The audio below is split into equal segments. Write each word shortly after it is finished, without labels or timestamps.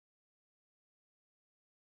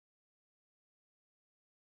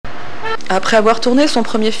Après avoir tourné son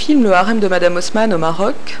premier film, Le harem de Madame Haussmann au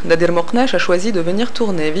Maroc, Nadir Moknache a choisi de venir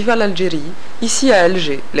tourner Viva l'Algérie, ici à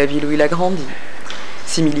Alger, la ville où il a grandi.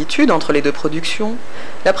 Similitude entre les deux productions,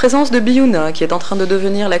 la présence de Biyouna qui est en train de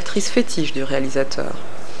devenir l'actrice fétiche du réalisateur.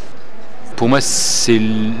 Pour moi, c'est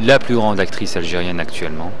la plus grande actrice algérienne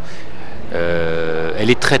actuellement. Elle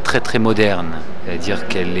est très moderne, c'est-à-dire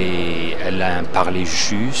qu'elle a un parler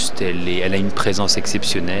juste, elle a une présence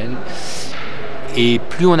exceptionnelle. Et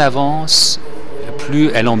plus on avance,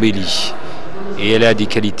 plus elle embellit. Et elle a des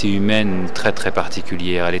qualités humaines très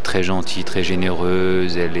particulières. Elle est très gentille, très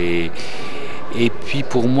généreuse. Et puis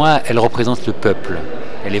pour moi, elle représente le peuple.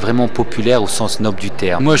 Elle est vraiment populaire au sens noble du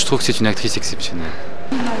terme. Moi, je trouve que c'est une actrice exceptionnelle.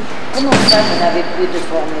 Comment ça, vous n'avez plus de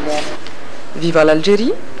formulaire? Viva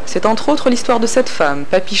l'Algérie, c'est entre autres l'histoire de cette femme,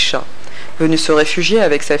 Papicha, venue se réfugier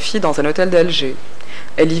avec sa fille dans un hôtel d'Alger.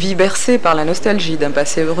 Elle y vit bercée par la nostalgie d'un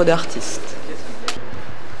passé heureux d'artiste.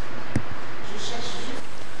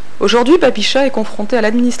 Aujourd'hui, Papicha est confrontée à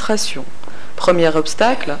l'administration. Premier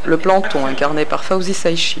obstacle, le planton incarné par Fawzi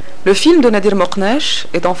Saïchi. Le film de Nadir Moknache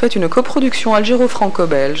est en fait une coproduction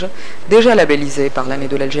algéro-franco-belge, déjà labellisée par l'année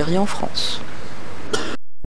de l'Algérie en France.